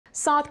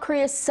South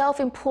Korea's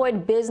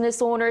self-employed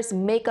business owners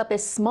make up a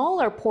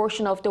smaller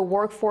portion of the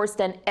workforce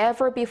than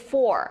ever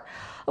before.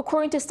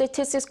 According to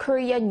Statistics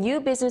Korea, new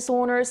business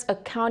owners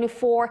accounted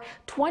for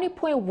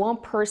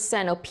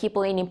 20.1% of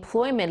people in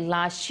employment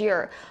last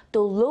year, the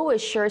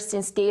lowest share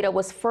since data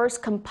was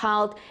first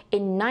compiled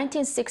in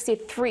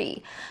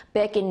 1963.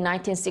 Back in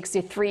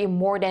 1963,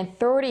 more than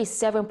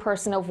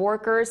 37% of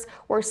workers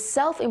were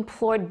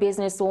self-employed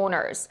business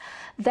owners.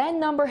 That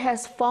number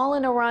has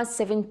fallen around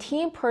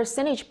 17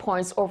 percentage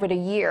points over the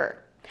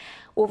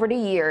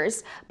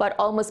years, but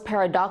almost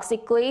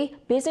paradoxically,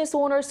 business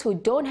owners who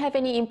don't have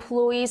any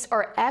employees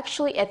are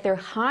actually at their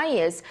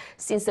highest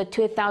since the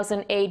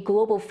 2008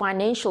 global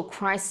financial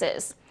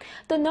crisis.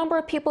 The number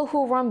of people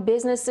who run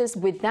businesses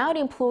without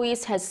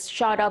employees has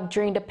shot up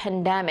during the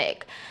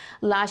pandemic.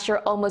 Last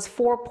year, almost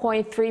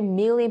 4.3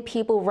 million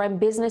people ran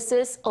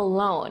businesses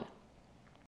alone.